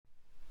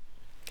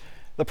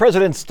The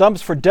president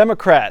stumps for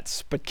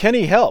Democrats, but can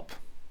he help?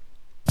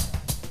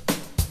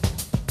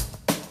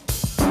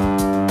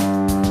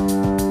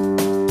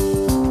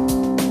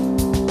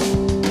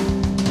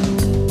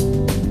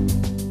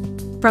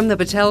 From the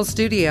Battelle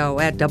Studio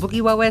at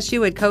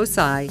WOSU at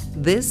COSI,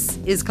 this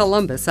is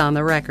Columbus on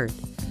the Record.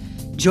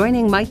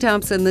 Joining Mike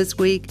Thompson this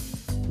week,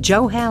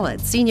 Joe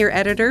Hallett, Senior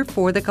Editor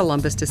for the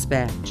Columbus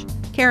Dispatch,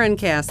 Karen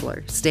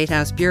Kassler, State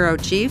House Bureau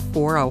Chief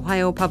for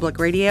Ohio Public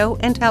Radio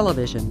and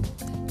Television,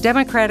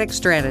 Democratic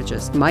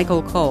strategist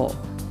Michael Cole,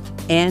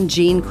 and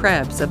Gene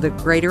Krebs of the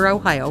Greater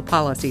Ohio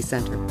Policy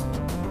Center.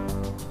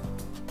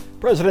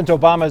 President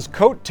Obama's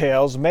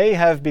coattails may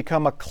have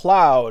become a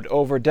cloud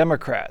over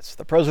Democrats.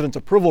 The president's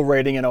approval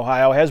rating in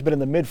Ohio has been in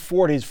the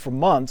mid-40s for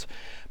months,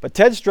 but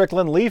Ted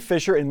Strickland, Lee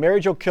Fisher, and Mary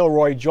Jo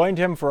Kilroy joined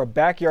him for a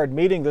backyard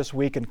meeting this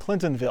week in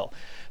Clintonville.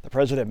 The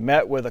president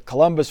met with the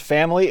Columbus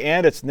family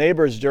and its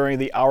neighbors during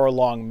the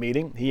hour-long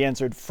meeting. He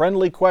answered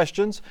friendly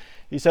questions.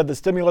 He said the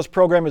stimulus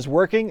program is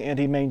working, and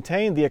he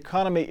maintained the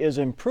economy is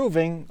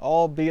improving,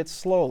 albeit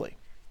slowly.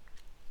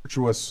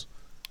 Virtuous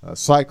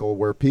cycle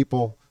where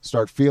people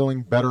start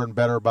feeling better and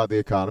better about the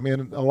economy,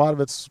 and a lot of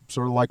it's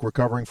sort of like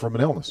recovering from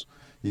an illness.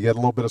 You get a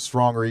little bit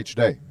stronger each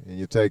day, and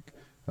you take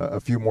a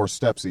few more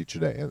steps each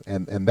day,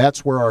 and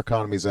that's where our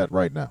economy is at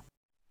right now.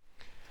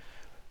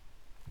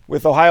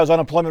 With Ohio's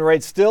unemployment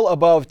rate still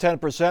above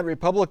 10%,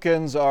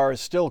 Republicans are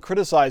still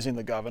criticizing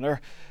the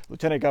governor.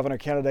 Lieutenant Governor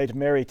candidate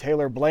Mary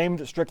Taylor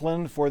blamed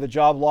Strickland for the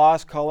job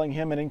loss, calling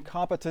him an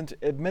incompetent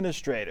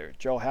administrator.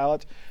 Joe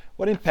Hallett,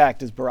 what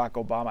impact is Barack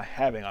Obama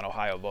having on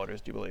Ohio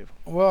voters, do you believe?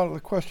 Well, the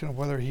question of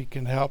whether he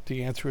can help,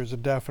 the answer is a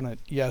definite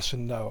yes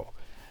and no.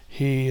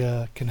 He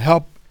can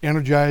help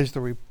energize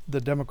the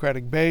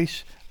Democratic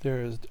base.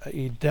 There is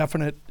a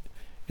definite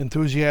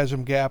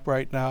enthusiasm gap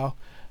right now.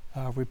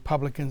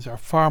 Republicans are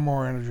far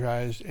more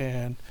energized,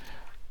 and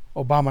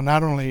Obama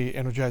not only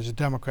energizes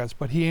Democrats,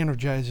 but he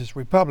energizes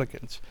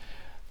Republicans.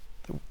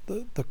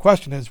 The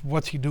question is,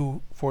 what's he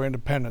do for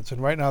independents?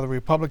 And right now the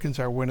Republicans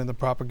are winning the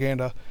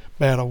propaganda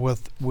battle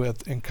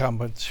with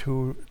incumbents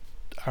who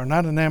are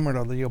not enamored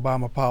of the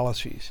Obama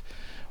policies.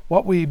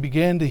 What we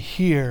began to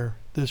hear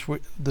this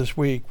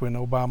week when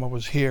Obama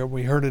was here,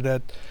 we heard it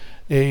at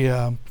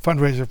a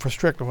fundraiser for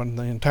Strickland when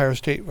the entire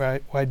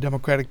statewide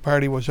Democratic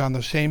Party was on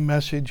the same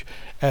message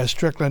as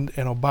Strickland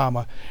and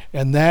Obama,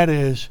 and that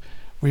is,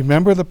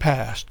 remember the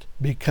past,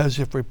 because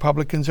if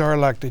Republicans are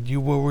elected,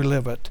 you will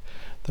relive it.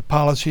 The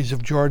policies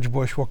of George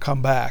Bush will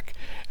come back.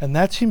 And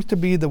that seems to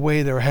be the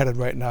way they're headed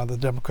right now, the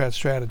Democrat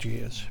strategy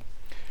is.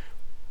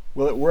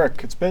 Will it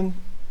work? It's been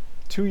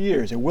 2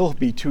 years. It will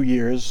be 2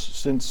 years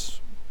since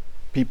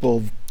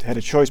people had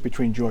a choice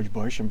between George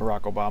Bush and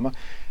Barack Obama.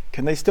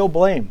 Can they still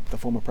blame the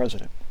former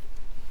president?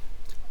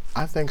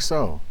 I think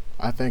so.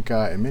 I think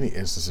in many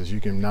instances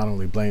you can not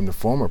only blame the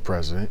former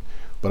president,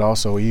 but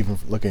also, even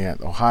looking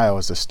at Ohio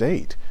as a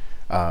state,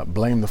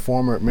 blame the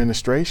former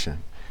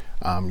administration.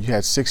 You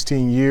had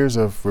 16 years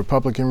of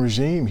Republican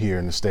regime here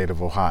in the state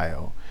of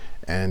Ohio.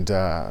 And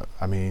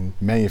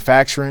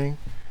manufacturing,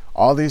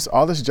 all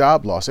this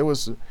job loss. It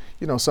was,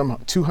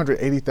 some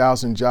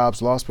 280,000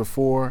 jobs lost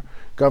before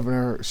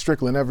Governor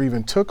Strickland ever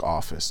even took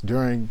office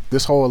during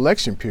this whole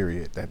election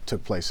period that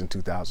took place in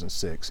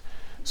 2006.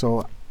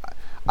 So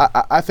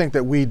I think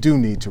that we do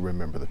need to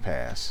remember the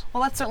past.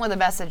 Well, that's certainly the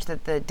message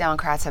that the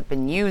Democrats have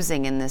been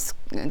using in this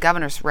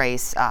governor's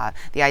race,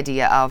 the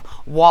idea of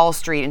Wall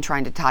Street and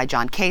trying to tie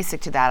John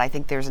Kasich to that. I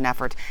think there's an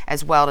effort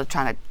as well to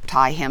try to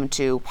tie him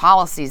to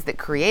policies that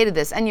created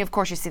this. And of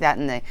course, you see that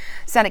in the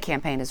Senate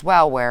campaign as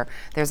well, where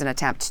there's an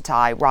attempt to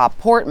tie Rob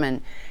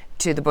Portman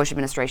to the Bush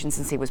administration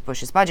since he was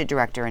Bush's budget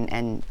director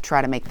and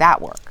try to make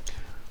that work.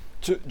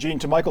 Gene,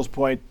 to Michael's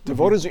point, do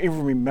voters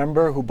even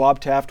remember who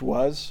Bob Taft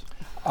was?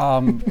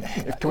 Can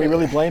we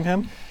really blame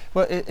him?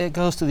 Well, it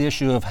goes to the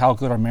issue of how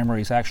good our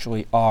memories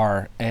actually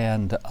are.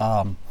 And,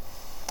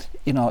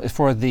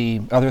 for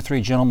the other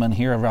three gentlemen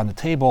here around the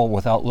table,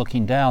 without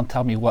looking down,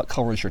 tell me what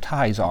colors your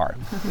ties are.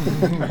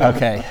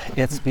 Okay,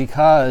 it's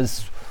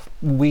because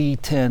we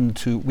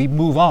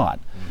move on.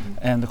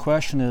 And the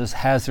question is,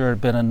 has there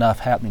been enough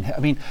happening? I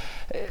mean,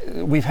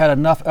 we've had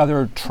enough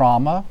other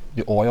trauma,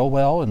 the oil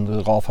well in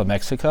the Gulf of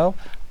Mexico,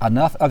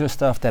 enough other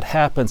stuff that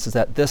happens is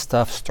that this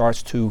stuff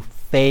starts to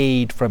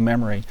fade from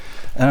memory.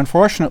 And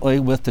unfortunately,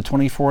 with the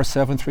 24/7,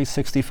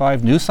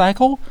 365 news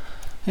cycle,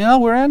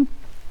 we're in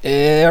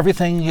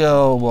everything,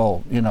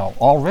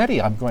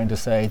 already I'm going to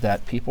say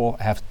that people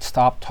have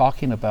stopped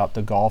talking about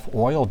the Gulf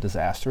oil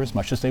disaster as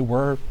much as they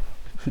were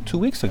 2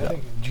 weeks ago. I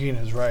think Gene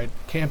is right.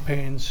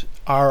 Campaigns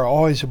are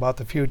always about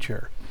the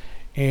future,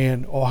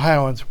 and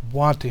Ohioans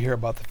want to hear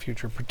about the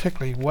future,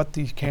 particularly what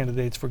these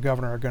candidates for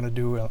governor are going to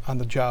do on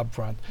the job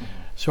front.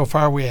 So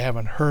far, we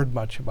haven't heard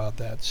much about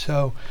that.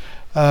 So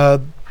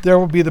there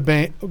will be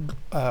the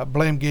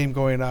blame game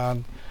going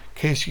on.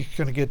 Casey's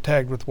going to get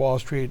tagged with Wall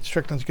Street.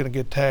 Strickland's going to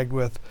get tagged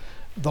with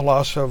the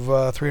loss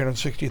of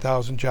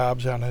 360,000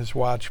 jobs on his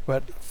watch.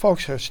 But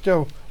folks are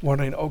still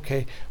wondering,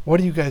 okay, what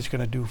are you guys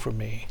going to do for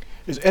me?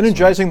 Is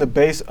energizing the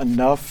base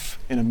enough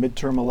in a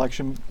midterm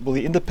election? Will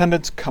the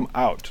independents come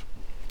out?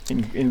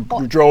 in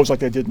droves like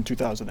they did in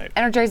 2008.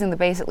 Energizing the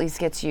base at least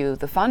gets you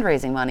the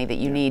fundraising money that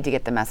you need to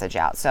get the message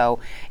out. So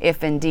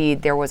if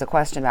indeed there was a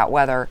question about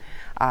whether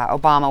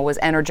Obama was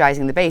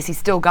energizing the base, he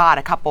still got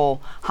a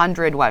couple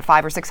hundred,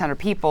 500 or 600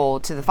 people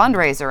to the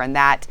fundraiser, and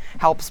that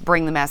helps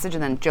bring the message.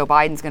 And then Joe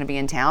Biden's going to be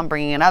in town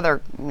bringing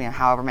another,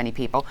 however many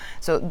people.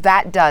 So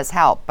that does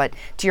help. But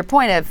to your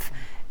point of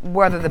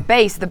whether the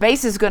base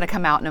is going to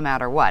come out no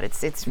matter what.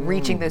 It's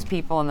reaching those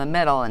people in the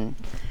middle, and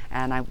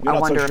I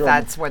wonder if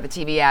that's where the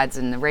TV ads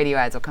and the radio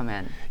ads will come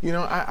in.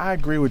 I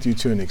agree with you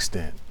to an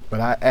extent,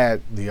 but I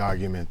add the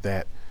argument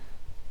that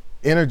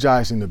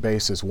energizing the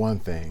base is one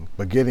thing,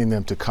 but getting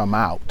them to come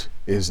out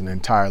is an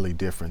entirely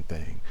different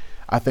thing.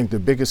 I think the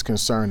biggest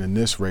concern in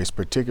this race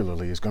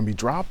particularly is going to be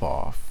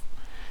drop-off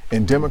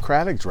and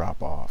Democratic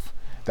drop-off.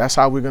 That's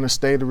how we're going to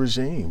stay the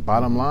regime.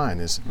 Bottom line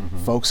is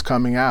folks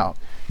coming out.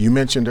 You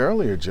mentioned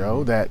earlier,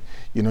 Joe, that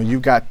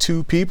you've got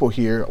two people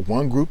here,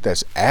 one group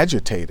that's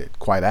agitated,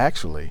 quite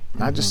actually,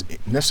 not just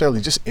necessarily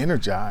just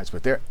energized,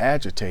 but they're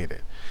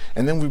agitated.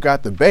 And then we've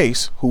got the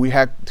base, who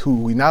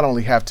we not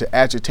only have to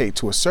agitate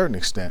to a certain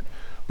extent,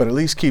 but at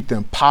least keep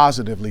them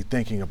positively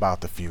thinking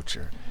about the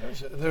future.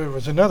 There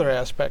was another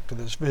aspect to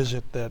this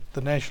visit that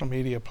the national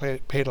media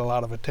paid a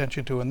lot of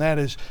attention to, and that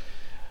is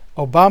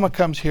Obama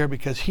comes here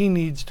because he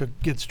needs to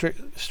get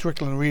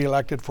Strickland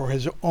reelected for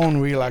his own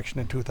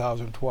reelection in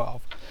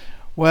 2012.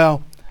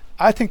 Well,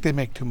 I think they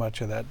make too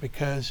much of that,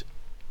 because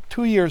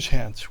 2 years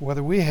hence,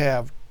 whether we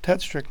have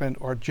Ted Strickland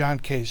or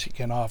John Kasich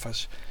in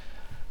office,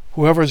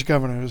 whoever is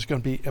governor is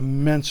going to be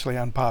immensely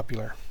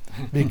unpopular,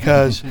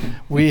 because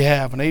we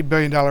have an $8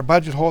 billion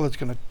budget hole that's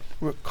going to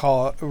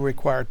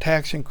require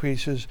tax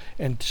increases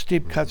and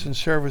steep cuts in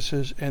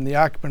services, and the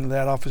occupant of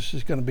that office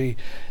is going to be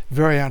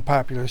very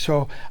unpopular.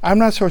 So I'm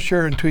not so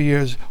sure in 2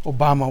 years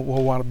Obama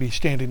will want to be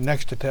standing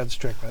next to Ted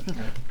Strickland.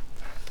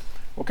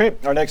 Okay,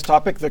 our next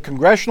topic. The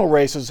congressional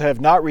races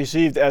have not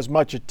received as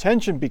much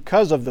attention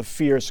because of the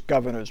fierce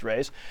governor's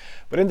race,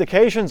 but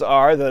indications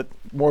are that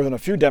more than a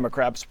few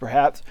Democrats,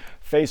 perhaps,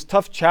 face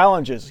tough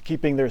challenges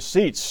keeping their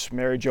seats.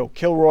 Mary Jo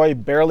Kilroy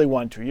barely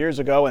won 2 years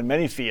ago, and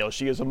many feel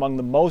she is among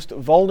the most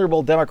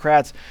vulnerable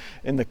Democrats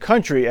in the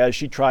country as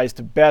she tries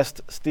to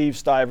best Steve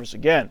Stivers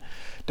again.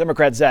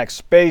 Democrat Zach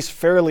Space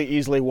fairly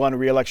easily won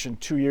re-election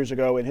 2 years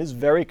ago in his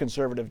very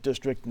conservative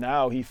district.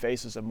 Now he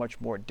faces a much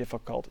more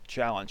difficult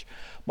challenge.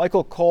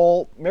 Michael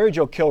Cole, Mary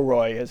Jo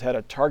Kilroy has had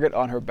a target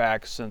on her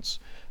back since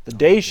the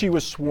day she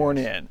was sworn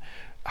in.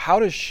 How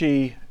does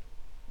she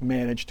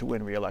manage to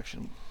win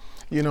re-election?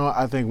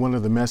 I think one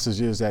of the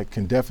messages that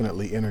can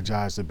definitely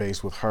energize the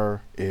base with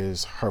her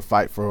is her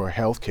fight for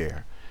health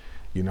care.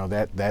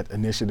 That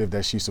initiative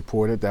that she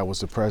supported, that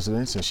was the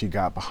president's, and she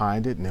got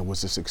behind it, and it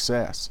was a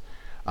success.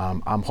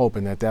 I'm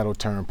hoping that that'll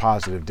turn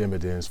positive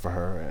dividends for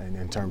her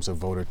in terms of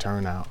voter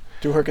turnout.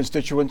 Do her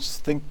constituents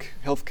think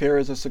health care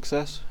is a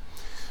success?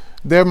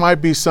 There might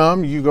be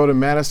some. You go to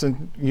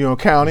Madison,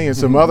 County and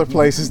some other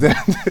places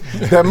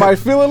that might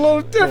feel a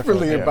little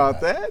differently about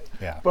that.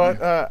 Yeah.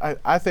 But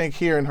I think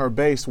here in her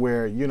base,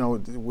 where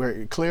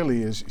it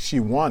clearly is, she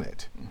won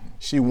it.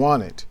 She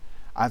won it.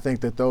 I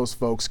think that those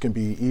folks can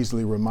be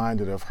easily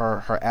reminded of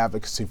her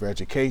advocacy for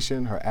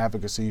education, her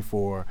advocacy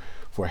for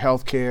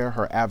health care,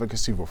 her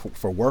advocacy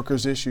for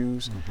workers'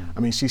 issues. I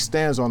mean, she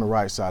stands on the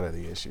right side of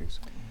the issues.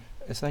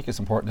 I think it's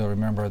important to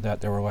remember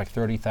that there were like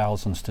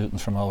 30,000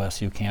 students from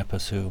OSU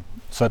campus who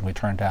suddenly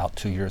turned out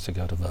 2 years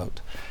ago to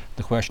vote.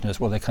 The question is,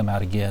 will they come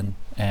out again?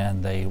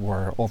 And they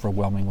were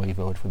overwhelmingly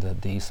voted for the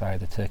D side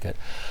of the ticket.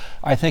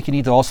 I think you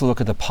need to also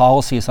look at the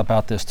policies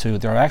about this too.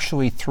 There are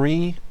actually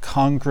 3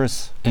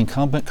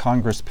 incumbent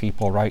Congress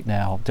people right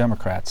now,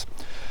 Democrats,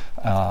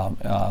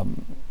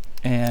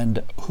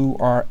 and who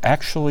are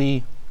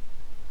actually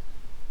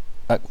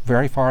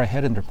very far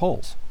ahead in their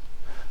polls,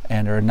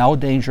 and are in no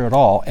danger at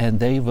all. And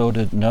they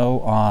voted no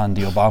on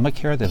the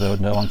Obamacare, they voted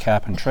no on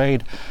cap and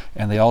trade,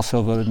 and they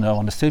also voted no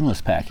on the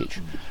stimulus package.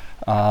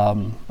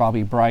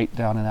 Bobby Bright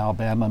down in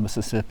Alabama,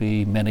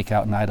 Mississippi, Minnick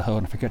out in Idaho,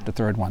 and I forget the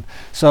third one.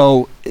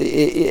 So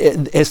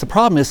the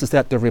problem is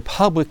that the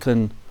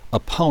Republican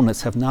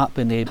opponents have not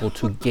been able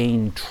to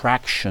gain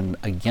traction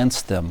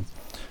against them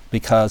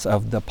because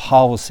of the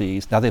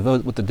policies. Now they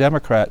vote with the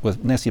Democrat,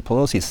 with Nancy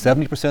Pelosi,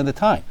 70% of the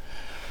time.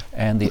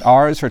 And the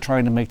R's are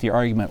trying to make the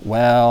argument,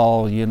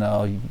 well, you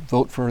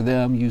vote for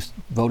them,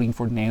 voting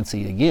for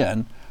Nancy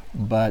again,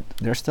 but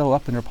they're still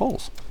up in their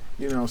polls.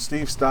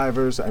 Steve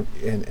Stivers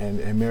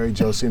and Mary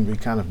Jo seem to be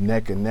kind of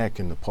neck and neck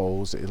in the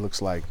polls. It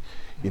looks like,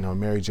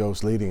 Mary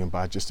Jo's leading him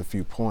by just a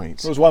few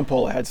points. There was one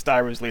poll that had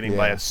Stivers leading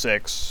by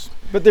 6,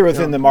 but they're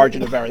within the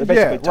margin of error.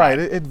 Yeah, right.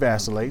 It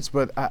vacillates,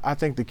 but I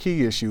think the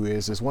key issue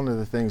is one of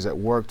the things that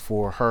worked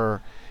for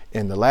her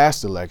in the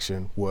last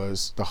election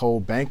was the whole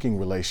banking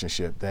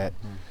relationship that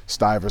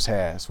Stivers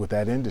has with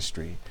that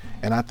industry.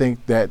 And I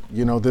think that,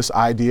 this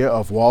idea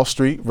of Wall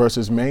Street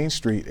versus Main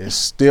Street is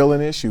still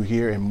an issue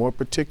here, and more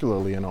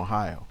particularly in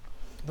Ohio.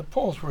 The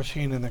polls we're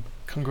seeing in the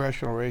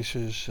congressional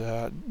races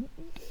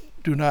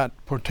do not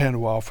portend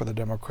well for the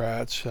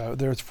Democrats.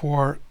 There's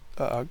 4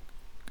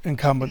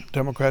 incumbent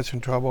Democrats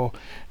in trouble: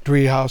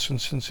 Driehaus in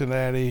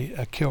Cincinnati,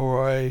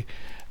 Kilroy,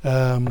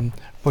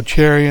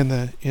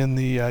 Bocheri in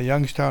the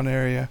Youngstown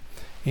area,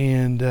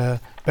 and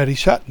Betty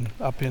Sutton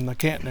up in the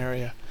Canton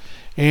area.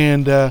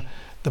 And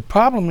the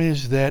problem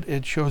is that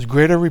it shows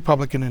greater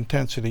Republican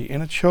intensity,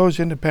 and it shows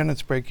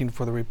independence breaking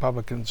for the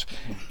Republicans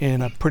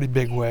in a pretty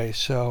big way.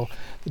 So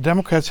the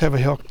Democrats have a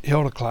hill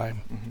to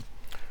climb. Mm-hmm.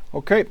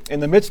 Okay,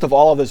 in the midst of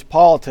all of this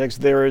politics,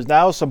 there is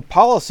now some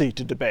policy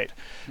to debate.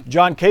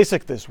 John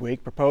Kasich this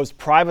week proposed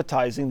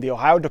privatizing the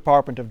Ohio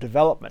Department of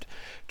Development,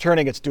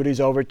 turning its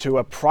duties over to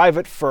a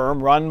private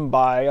firm run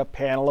by a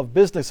panel of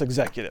business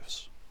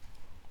executives.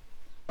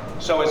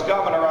 So as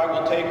governor, I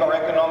will take our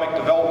economic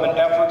development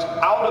efforts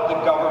out of the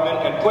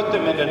government and put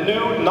them in a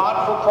new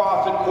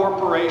not-for-profit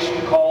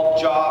corporation called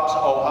Jobs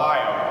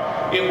Ohio.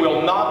 It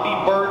will not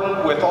be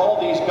burdened with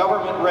all these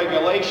government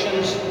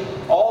regulations,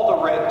 all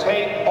the red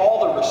tape,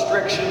 all the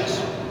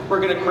restrictions. We're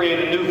going to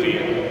create a new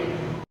vehicle.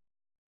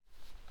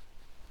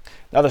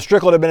 Now, the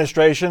Strickland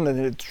administration,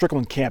 the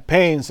Strickland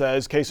campaign,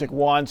 says Kasich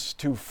wants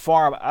to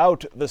farm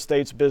out the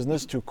state's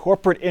business to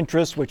corporate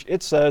interests, which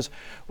it says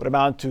would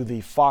amount to the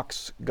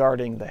fox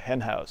guarding the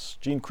henhouse.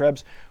 Gene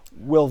Krebs,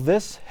 will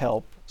this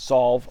help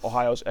solve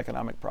Ohio's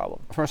economic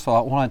problem? First of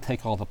all, I want to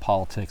take all the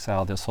politics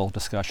out of this whole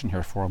discussion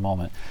here for a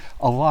moment.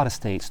 A lot of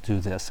states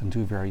do this and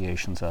do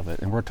variations of it.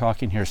 And we're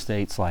talking here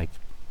states like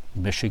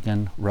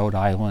Michigan, Rhode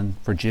Island,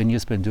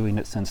 Virginia's been doing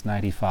it since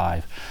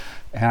 '95.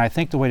 And I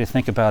think the way to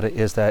think about it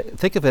is that,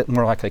 think of it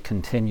more like a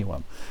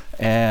continuum.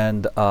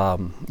 And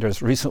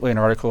there's recently an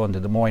article in the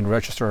Des Moines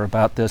Register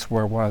about this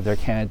where one of their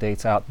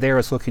candidates out there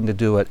is looking to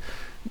do it.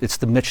 It's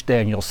the Mitch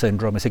Daniels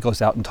syndrome. As he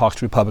goes out and talks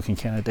to Republican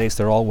candidates,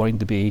 they're all wanting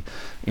to be,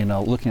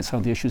 looking at some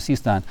of the issues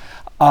he's done.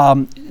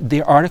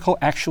 The article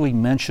actually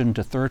mentioned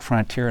the Third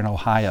Frontier in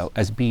Ohio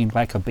as being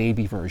like a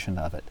baby version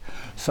of it.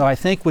 So I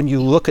think when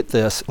you look at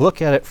this,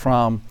 look at it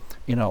from,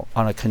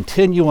 on a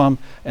continuum,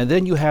 and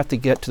then you have to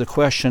get to the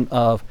question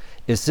of,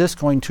 is this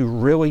going to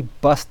really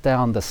bust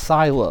down the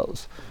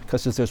silos?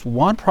 Because if there's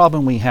one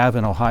problem we have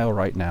in Ohio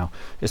right now,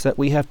 is that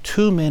we have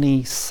too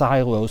many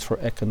silos for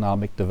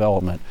economic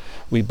development.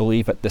 We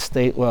believe at the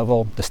state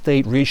level, the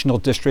state regional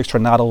districts are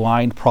not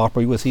aligned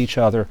properly with each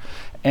other.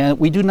 And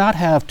we do not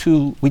have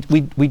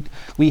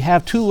we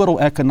have too little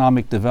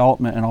economic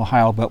development in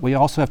Ohio, but we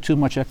also have too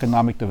much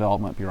economic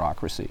development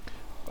bureaucracy.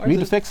 We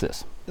need to fix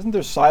this. Isn't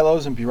there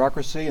silos and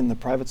bureaucracy in the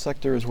private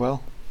sector as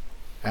well?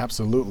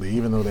 Absolutely,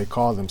 even though they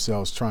call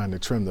themselves trying to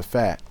trim the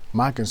fat.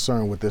 My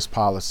concern with this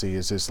policy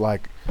is it's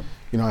like,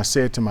 I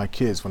said to my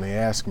kids when they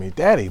ask me,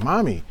 Daddy,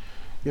 Mommy,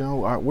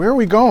 where are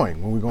we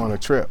going when we go on a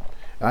trip?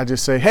 And I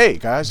just say, hey,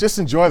 guys, just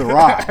enjoy the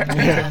ride.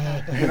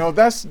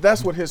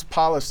 That's what his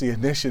policy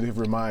initiative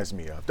reminds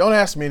me of. Don't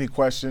ask me any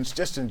questions,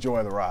 just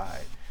enjoy the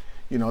ride.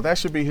 That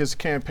should be his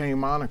campaign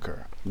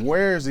moniker.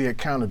 Where's the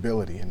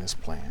accountability in this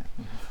plan?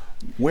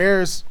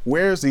 Where's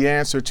the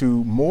answer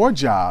to more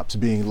jobs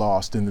being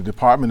lost in the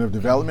Department of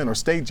Development or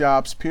state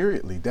jobs,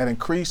 periodly, that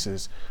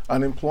increases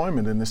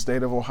unemployment in the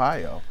state of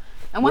Ohio?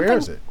 And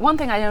one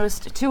thing I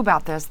noticed too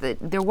about this, that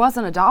there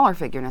wasn't a dollar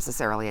figure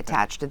necessarily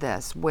attached to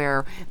this,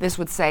 where this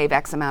would save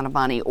X amount of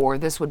money or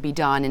this would be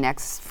done in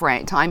X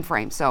time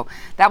frame. So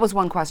that was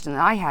one question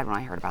that I had when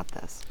I heard about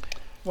this.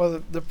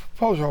 Well, the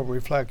proposal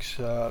reflects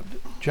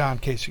John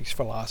Kasich's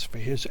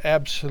philosophy, his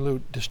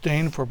absolute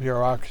disdain for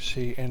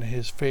bureaucracy and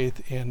his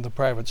faith in the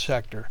private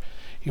sector.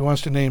 He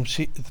wants to name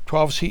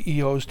 12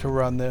 CEOs to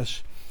run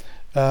this.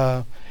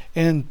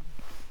 And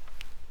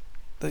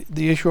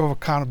the issue of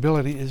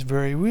accountability is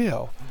very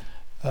real.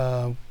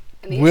 And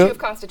the issue of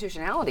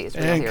constitutionality is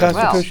real here as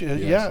well.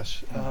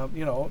 Yes.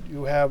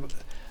 You have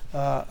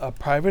a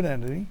private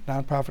entity,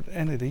 nonprofit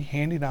entity,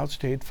 handing out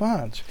state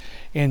funds.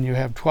 And you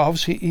have 12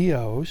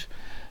 CEOs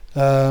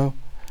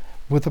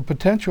with the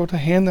potential to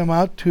hand them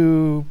out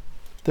to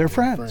their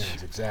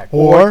friends. Exactly.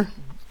 Or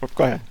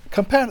go ahead.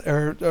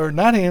 Or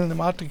not handing them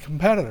out to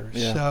competitors.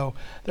 Yeah. So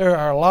there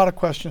are a lot of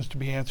questions to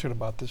be answered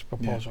about this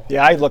proposal.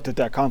 Yeah, I looked at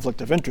that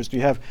conflict of interest.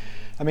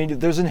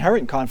 There's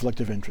inherent conflict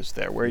of interest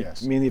there. Where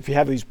yes. if you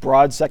have these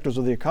broad sectors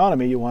of the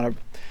economy, you're going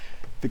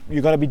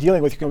to be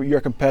dealing with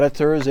your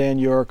competitors and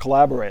your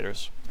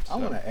collaborators. I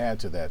want to add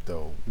to that,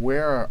 though.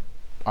 Where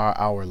are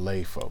our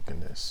lay folk in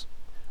this?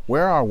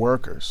 Where are our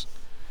workers?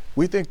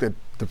 We think that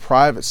the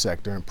private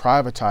sector and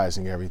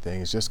privatizing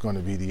everything is just going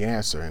to be the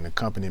answer in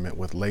accompaniment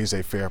with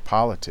laissez-faire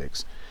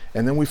politics.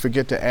 And then we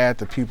forget to add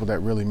the people that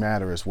really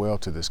matter as well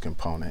to this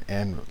component.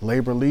 And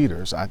labor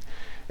leaders,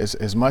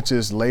 as much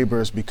as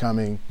labor is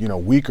becoming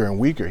weaker and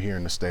weaker here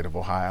in the state of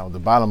Ohio, the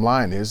bottom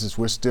line is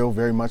we're still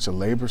very much a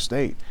labor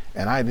state.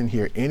 And I didn't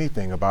hear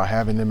anything about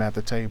having them at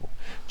the table.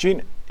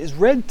 Gene, is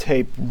red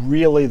tape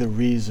really the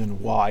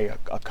reason why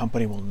a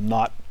company will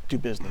not do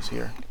business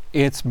here?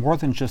 It's more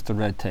than just the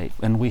red tape,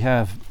 and we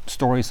have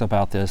stories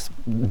about this.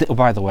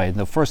 By the way,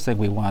 the first thing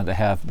we wanted to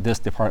have this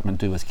department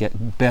do is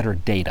get better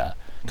data,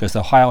 because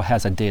Ohio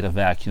has a data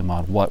vacuum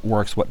on what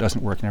works, what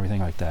doesn't work, and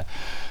everything like that.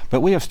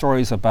 But we have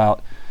stories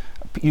about,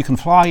 you can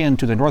fly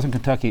into the Northern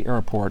Kentucky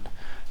airport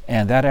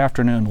and that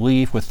afternoon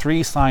leave with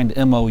 3 signed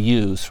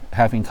MOUs,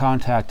 having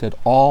contacted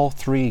all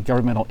 3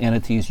 governmental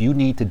entities you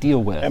need to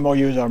deal with.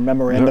 MOUs are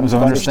memorandums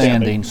of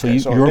understanding. So, Okay,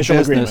 your initial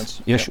business,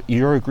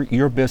 agreements.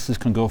 your business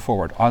can go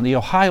forward. On the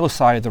Ohio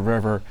side of the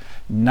river,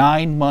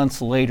 9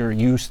 months later,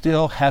 you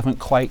still haven't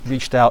quite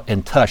reached out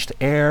and touched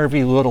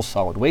every little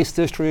solid waste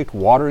district,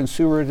 water and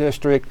sewer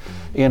district,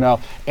 you know,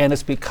 and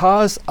it's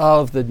because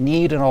of the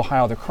need in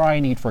Ohio, the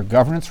crying need for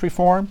governance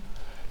reform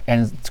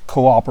and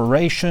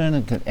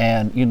cooperation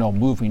and you know,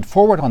 moving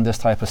forward on this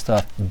type of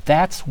stuff.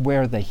 That's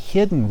where the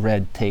hidden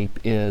red tape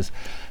is.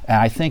 And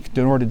I think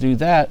in order to do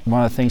that,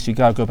 one of the things you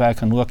got to go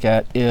back and look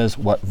at is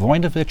what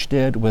Voinovich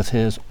did with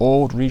his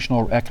old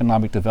regional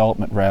economic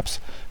development reps,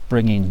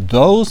 bringing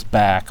those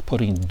back,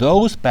 putting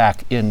those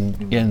back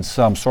in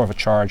some sort of a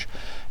charge.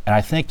 And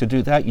I think to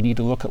do that, you need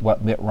to look at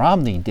what Mitt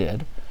Romney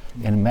did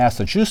in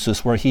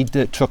Massachusetts, where he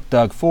took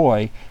Doug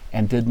Foy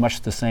and did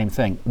much the same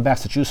thing.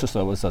 Massachusetts,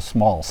 though, is a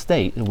small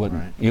state. It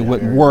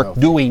wouldn't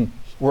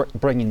work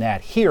bringing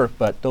that here,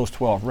 but those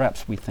 12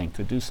 reps, we think,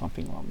 could do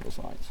something along those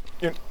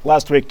lines.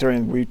 Last week,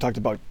 we talked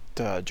about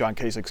John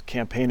Kasich's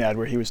campaign ad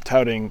where he was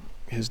touting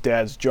his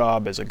dad's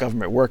job as a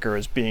government worker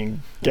as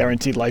being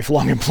guaranteed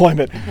lifelong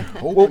employment.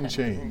 Open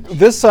change.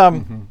 This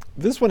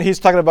one he's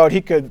talking about,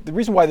 the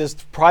reason why this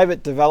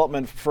private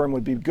development firm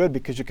would be good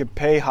because you could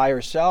pay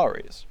higher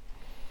salaries.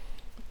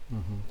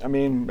 I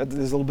mean,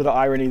 there's a little bit of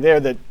irony there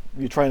that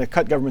you're trying to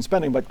cut government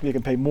spending, but you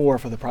can pay more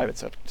for the private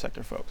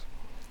sector folks.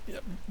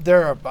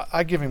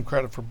 I give him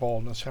credit for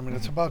boldness. I mean,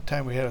 it's about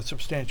time we had a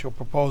substantial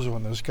proposal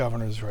in this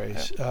governor's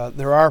race.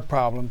 There are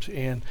problems,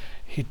 and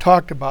he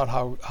talked about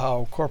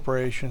how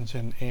corporations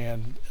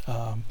and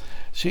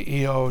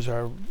CEOs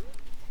are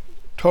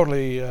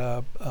totally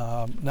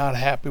not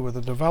happy with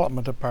the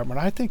development department.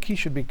 I think he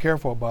should be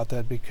careful about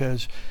that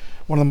because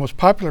one of the most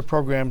popular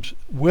programs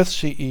with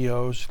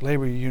CEOs,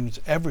 labor unions,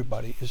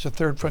 everybody is the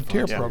Third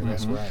Frontier program.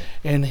 That's right.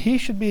 And he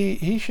should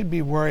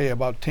be wary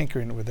about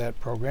tinkering with that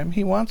program.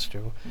 He wants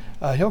to.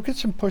 He'll get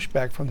some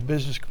pushback from the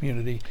business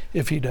community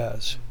if he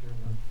does.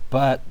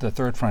 But the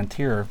Third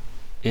Frontier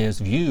is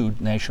viewed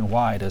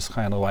nationwide as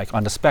kind of like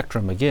on the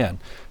spectrum again.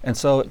 And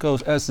so it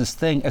goes as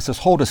this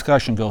whole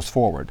discussion goes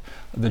forward.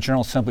 The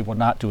General Assembly will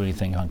not do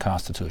anything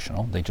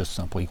unconstitutional. They just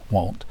simply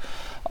won't.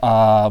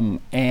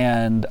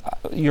 And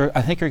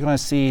I think you're going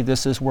to see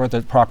this is where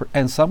the proper,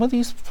 and some of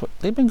these,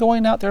 they've been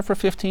going out there for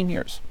 15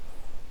 years,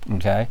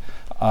 okay?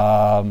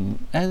 And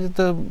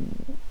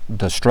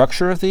the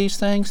structure of these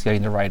things,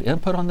 getting the right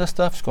input on this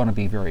stuff is going to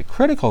be very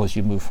critical as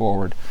you move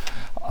forward.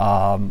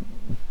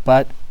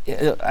 But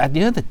at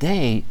the end of the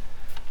day,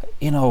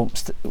 you know,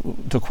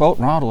 to quote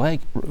Ronald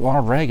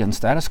Reagan,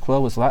 status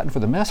quo is Latin for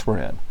the mess we're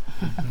in.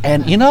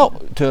 And you know,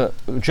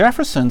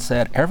 Jefferson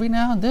said, every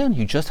now and then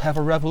you just have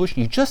a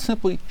revolution. You just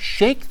simply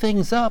shake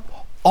things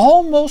up,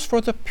 almost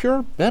for the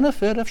pure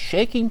benefit of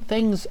shaking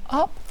things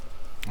up.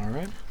 All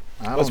right.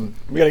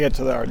 We got to get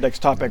to our next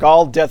topic.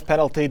 All death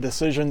penalty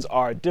decisions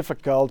are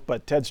difficult,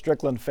 but Ted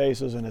Strickland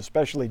faces an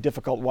especially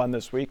difficult one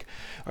this week,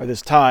 or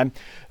this time.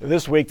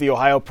 This week, the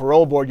Ohio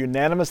Parole Board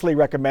unanimously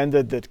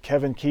recommended that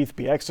Kevin Keith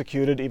be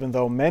executed, even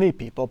though many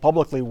people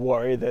publicly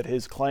worry that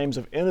his claims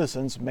of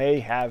innocence may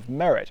have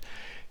merit.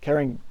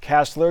 Karen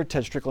Kassler,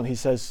 Ted Strickland, he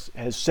says,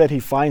 has said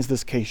he finds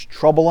this case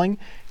troubling.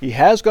 He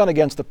has gone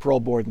against the parole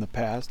board in the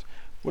past.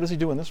 What does he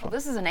do in this one? Well,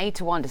 this is an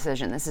 8-1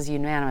 decision. This is a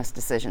unanimous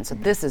decision. So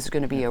this is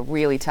going to be a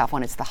really tough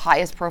one. It's the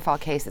highest profile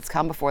case that's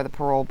come before the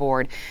parole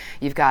board.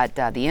 You've got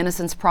the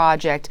Innocence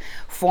Project,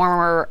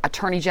 former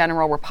Attorney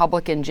General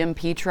Republican Jim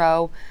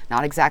Petro,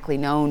 not exactly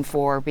known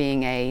for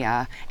being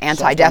a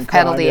anti-death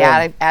penalty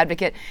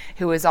advocate,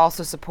 who is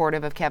also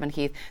supportive of Kevin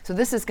Keith. So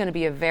this is going to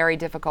be a very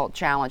difficult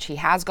challenge. He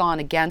has gone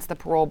against the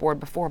parole board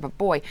before, but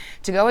boy,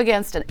 to go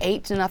against an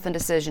 8-0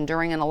 decision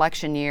during an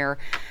election year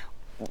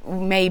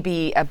may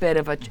be a bit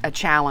of a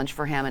challenge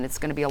for him, and it's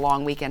going to be a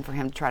long weekend for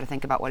him to try to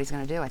think about what he's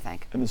going to do, I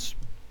think. And this,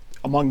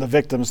 among the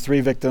victims, 3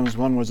 victims,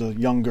 one was a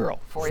young girl,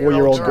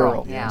 4-year-old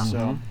girl. Yeah.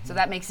 So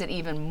that makes it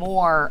even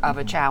more of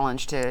a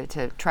challenge to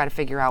try to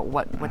figure out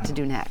what to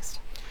do next.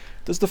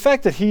 Does the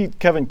fact that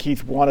Kevin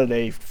Keith, wanted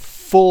a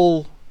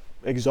full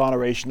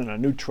exoneration and a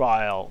new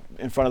trial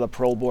in front of the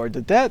parole board,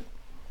 did that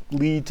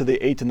lead to the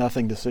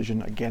 8-0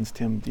 decision against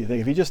him, do you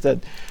think? If he just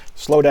said,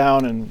 slow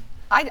down and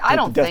I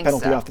don't the death think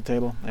penalty so. off the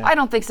table? Yeah. I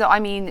don't think so. I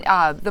mean,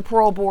 the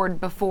parole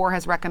board before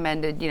has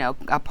recommended,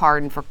 a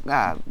pardon for,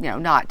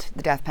 not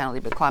the death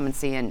penalty, but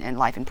clemency and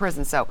life in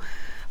prison. So,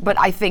 but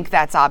I think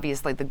that's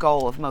obviously the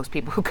goal of most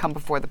people who come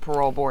before the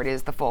parole board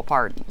is the full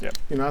pardon. Yep.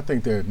 I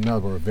think there are a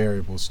number of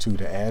variables too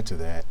to add to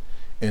that,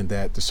 in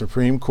that the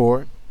Supreme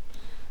Court,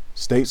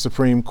 state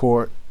Supreme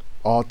Court,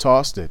 all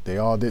tossed it. They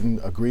all didn't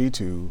agree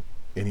to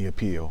any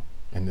appeal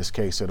in this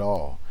case at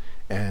all.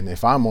 And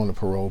if I'm on the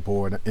parole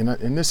board,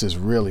 and this is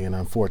really an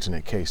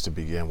unfortunate case to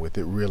begin with,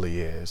 it really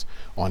is.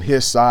 On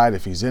his side,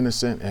 if he's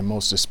innocent, and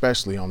most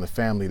especially on the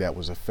family that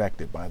was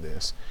affected by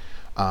this.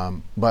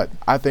 But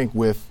I think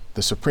with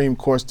the Supreme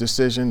Court's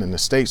decision and the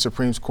state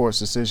Supreme Court's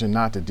decision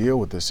not to deal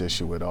with this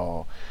issue at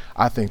all,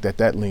 I think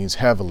that leans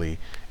heavily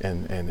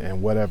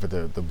in whatever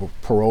the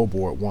parole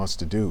board wants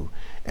to do.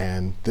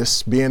 And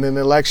this being an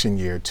election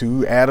year,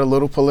 to add a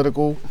little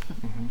political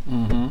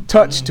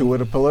touch to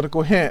it, a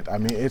political hint, I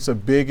mean, it's a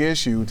big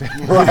issue.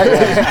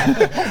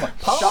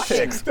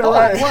 Politics.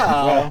 Right.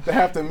 Wow. To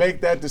have to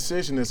make that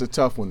decision is a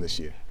tough one this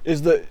year.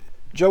 Is the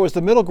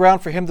middle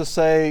ground for him to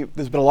say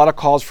there's been a lot of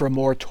calls for a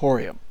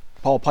moratorium?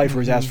 Paul Pfeiffer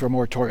has asked for a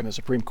moratorium, the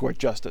Supreme Court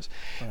justice.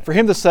 Right. For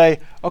him to say,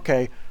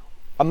 okay,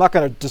 I'm not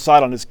going to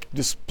decide on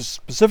this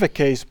specific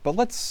case, but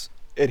let's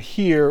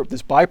adhere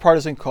this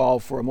bipartisan call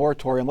for a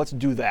moratorium. Let's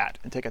do that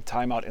and take a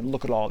timeout and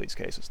look at all these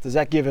cases. Does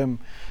that give him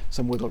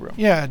some wiggle room?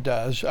 Yeah, it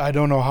does. I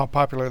don't know how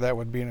popular that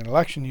would be in an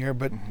election year,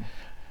 but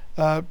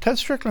Ted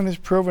Strickland has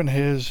proven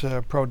his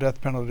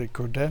pro-death penalty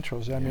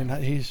credentials. I mean,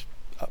 he's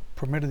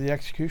permitted the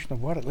execution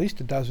of at least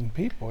a dozen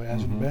people. He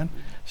hasn't been.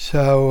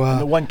 So in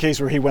the one case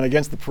where he went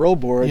against the parole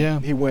board,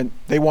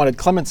 they wanted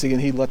clemency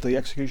and he let the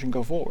execution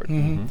go forward.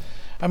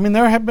 I mean,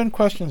 there have been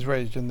questions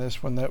raised in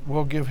this one that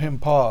will give him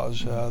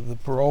pause. The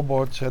parole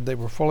board said they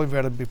were fully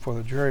vetted before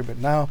the jury, but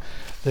now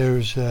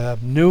there's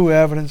new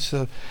evidence.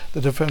 The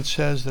defense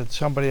says that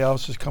somebody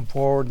else has come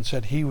forward and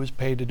said he was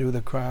paid to do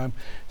the crime.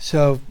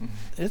 So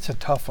it's a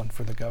tough one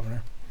for the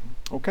governor.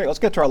 Okay, let's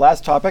get to our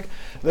last topic.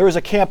 There is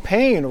a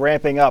campaign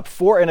ramping up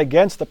for and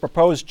against the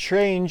proposed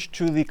change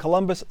to the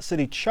Columbus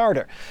City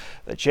Charter.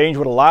 The change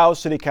would allow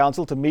City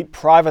Council to meet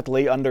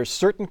privately under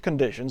certain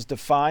conditions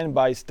defined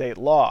by state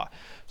law.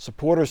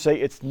 Supporters say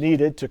it's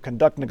needed to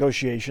conduct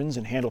negotiations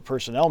and handle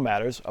personnel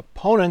matters.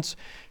 Opponents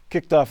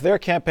kicked off their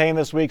campaign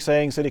this week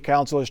saying City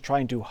Council is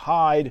trying to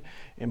hide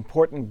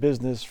important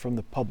business from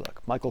the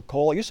public. Michael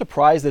Cole, are you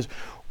surprised there's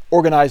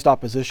organized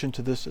opposition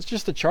to this? It's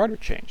just a charter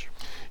change.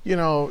 You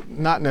know,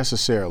 not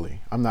necessarily.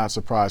 I'm not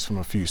surprised from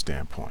a few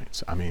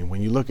standpoints. I mean,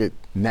 when you look at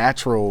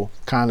natural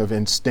kind of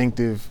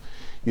instinctive,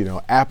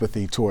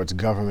 apathy towards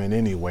government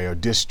anyway, or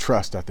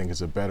distrust, I think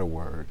is a better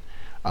word,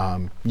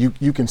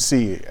 you can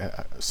see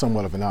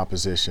somewhat of an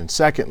opposition.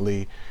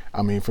 Secondly,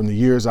 I mean, from the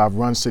years I've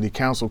run city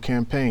council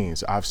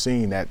campaigns, I've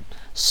seen that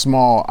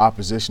small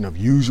opposition of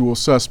usual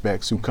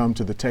suspects who come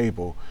to the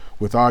table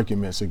with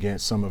arguments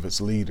against some of its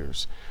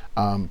leaders.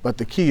 But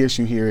the key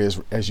issue here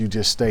is, as you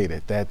just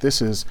stated, that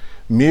this is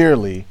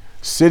merely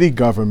city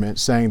government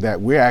saying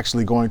that we're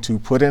actually going to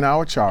put in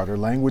our charter,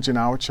 language in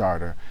our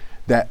charter,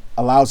 that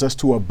allows us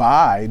to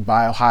abide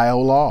by Ohio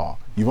law.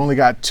 You've only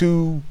got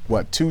two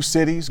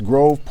cities,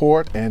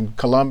 Groveport and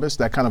Columbus,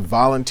 that kind of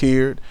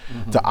volunteered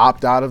to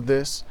opt out of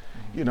this,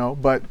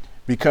 but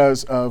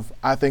because of,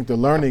 I think, the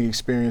learning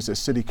experience that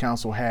City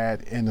Council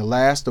had in the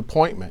last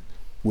appointment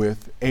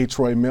with A.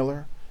 Troy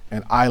Miller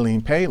and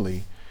Eileen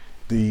Paley,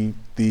 the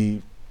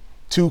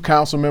two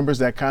council members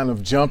that kind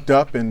of jumped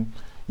up and,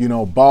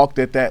 balked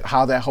at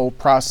how that whole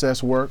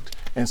process worked,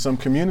 and some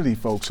community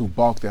folks who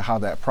balked at how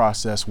that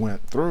process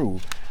went through.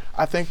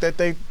 I think that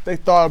they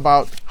thought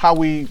about how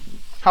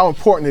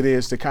important it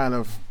is to kind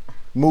of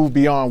move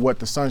beyond what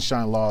the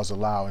sunshine laws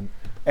allow and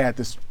add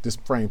this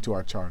frame to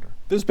our charter.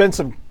 There's been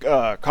some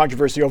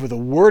controversy over the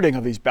wording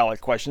of these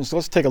ballot questions, so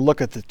let's take a look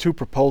at the two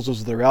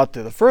proposals that are out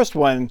there. The first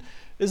one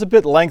is a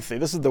bit lengthy.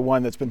 This is the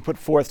one that's been put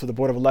forth to the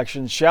Board of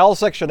Elections. Shall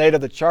Section 8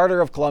 of the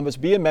Charter of Columbus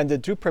be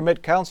amended to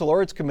permit council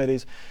or its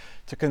committees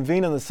to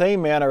convene in the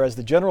same manner as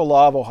the general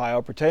law of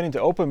Ohio pertaining to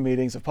open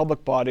meetings of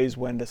public bodies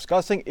when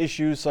discussing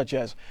issues such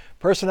as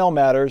personnel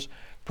matters,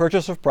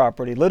 purchase of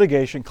property,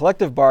 litigation,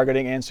 collective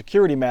bargaining, and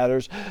security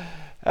matters,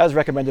 as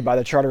recommended by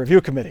the Charter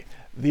Review Committee.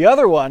 The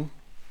other one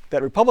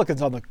that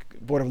Republicans on the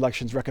Board of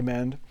Elections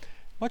recommend,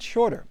 much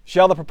shorter.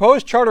 Shall the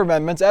proposed charter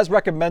amendments as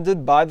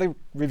recommended by the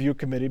Review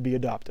Committee be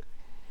adopted?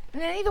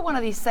 And neither one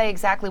of these say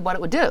exactly what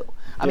it would do.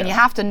 I mean, you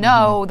have to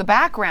know the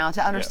background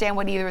to understand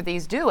what either of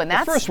these do, and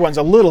that's the first one's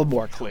a little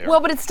more clear.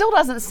 Well, but it still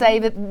doesn't say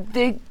that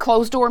the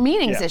closed-door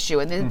meetings issue,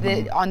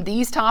 and on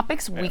these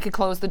topics, we could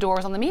close the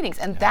doors on the meetings,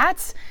 and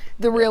that's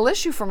the real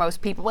issue for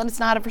most people, and it's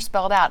not ever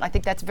spelled out. And I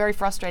think that's very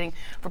frustrating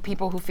for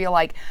people who feel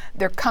like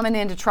they're coming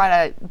in to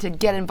try to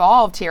get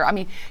involved here. I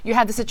mean, you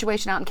had the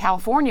situation out in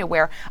California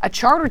where a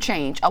charter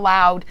change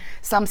allowed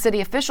some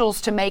city officials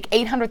to make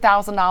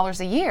 $800,000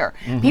 a year.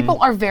 People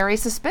are very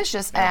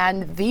suspicious,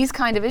 and these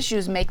kind of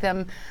issues make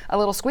them a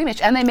little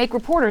squeamish, and they make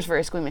reporters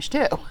very squeamish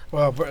too.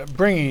 Well,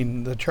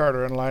 bringing the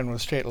charter in line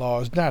with state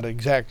law is not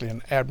exactly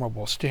an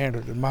admirable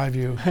standard in my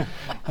view,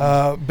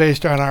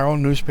 based on our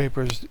own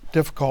newspaper's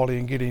difficulty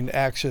in getting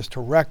access to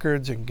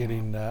records and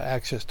getting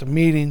access to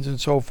meetings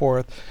and so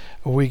forth.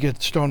 We get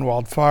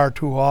stonewalled far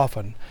too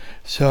often.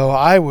 So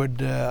I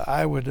would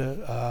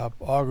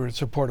augur in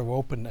support of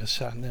openness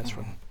on this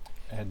one.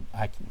 And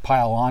I can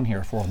pile on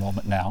here for a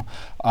moment now.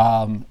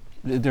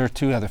 There are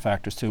two other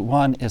factors too.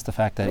 One is the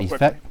fact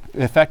that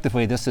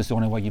effectively this is the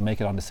only way you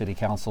make it on the city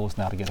council is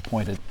now to get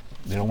appointed.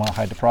 They don't want to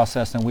hide the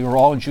process. And we were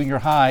all in junior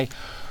high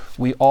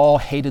We all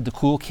hated the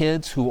cool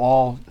kids who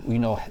all,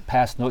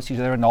 passed notes to each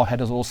other and all had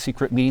those little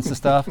secret meetings and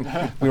stuff.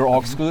 We were all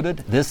excluded.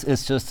 This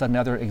is just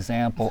another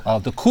example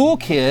of the cool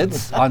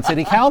kids on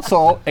city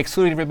council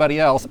excluding everybody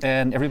else,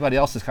 and everybody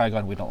else is kind of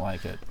going, we don't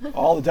like it.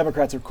 All the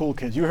Democrats are cool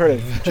kids. You heard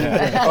it.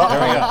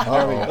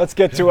 There we go. Let's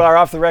get to our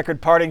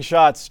off-the-record parting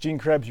shots. Gene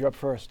Krebs, you're up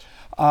first.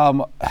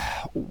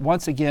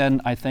 Once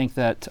again, I think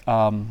that,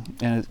 and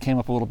it came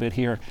up a little bit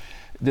here,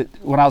 that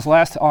when I was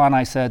last on,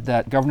 I said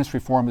that governance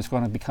reform is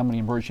going to become an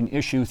emerging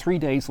issue. 3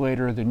 days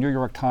later, the New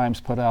York Times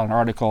put out an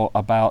article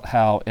about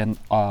how in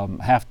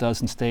half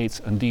dozen states,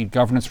 indeed,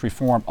 governance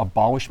reform,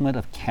 abolishment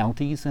of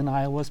counties in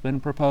Iowa has been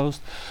proposed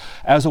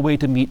as a way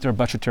to meet their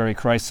budgetary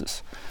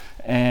crisis.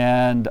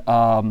 And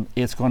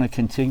it's going to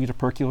continue to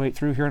percolate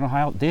through here in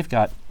Ohio. They've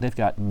got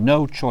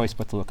no choice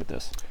but to look at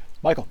this.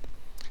 Michael.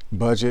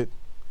 Budget,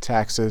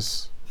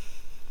 taxes,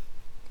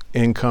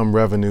 income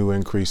revenue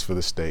increase for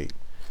the state.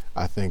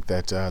 I think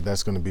that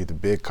that's going to be the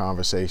big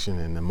conversation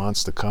in the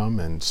months to come,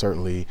 and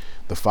certainly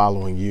the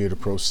following year to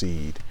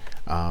proceed.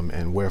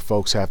 And where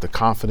folks have the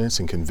confidence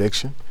and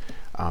conviction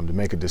to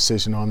make a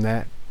decision on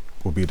that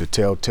will be the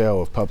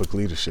telltale of public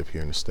leadership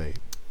here in the state.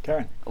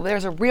 Karen. Well,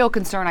 there's a real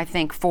concern, I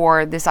think,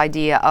 for this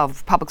idea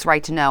of public's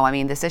right to know. I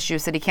mean, this issue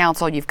of city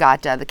council, you've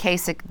got the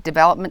Kasich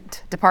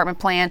Development Department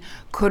plan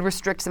could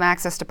restrict some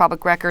access to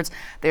public records.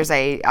 There's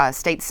a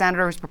state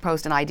senator who's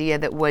proposed an idea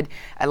that would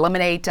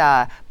eliminate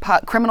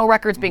criminal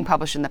records being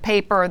published in the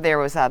paper. There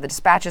was the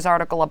Dispatches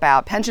article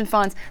about pension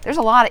funds. There's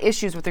a lot of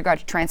issues with regard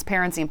to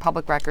transparency in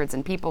public records,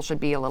 and people should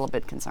be a little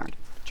bit concerned.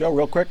 Joe,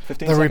 real quick,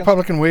 15 The seconds.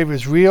 Republican wave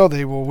is real.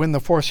 They will win the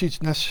 4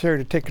 seats necessary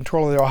to take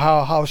control of the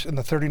Ohio House and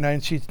the 39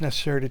 seats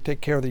necessary to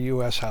take care of the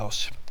U.S.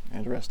 House.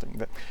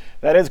 Interesting.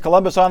 That is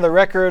Columbus on the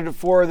Record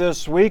for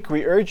this week.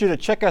 We urge you to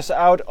check us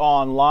out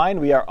online.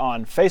 We are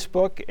on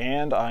Facebook,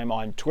 and I'm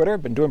on Twitter.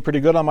 Been doing pretty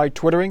good on my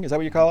Twittering. Is that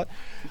what you call it?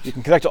 You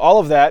can connect to all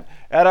of that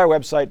at our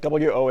website,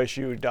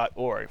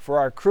 WOSU.org. For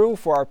our crew,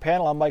 for our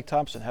panel, I'm Mike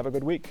Thompson. Have a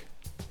good week.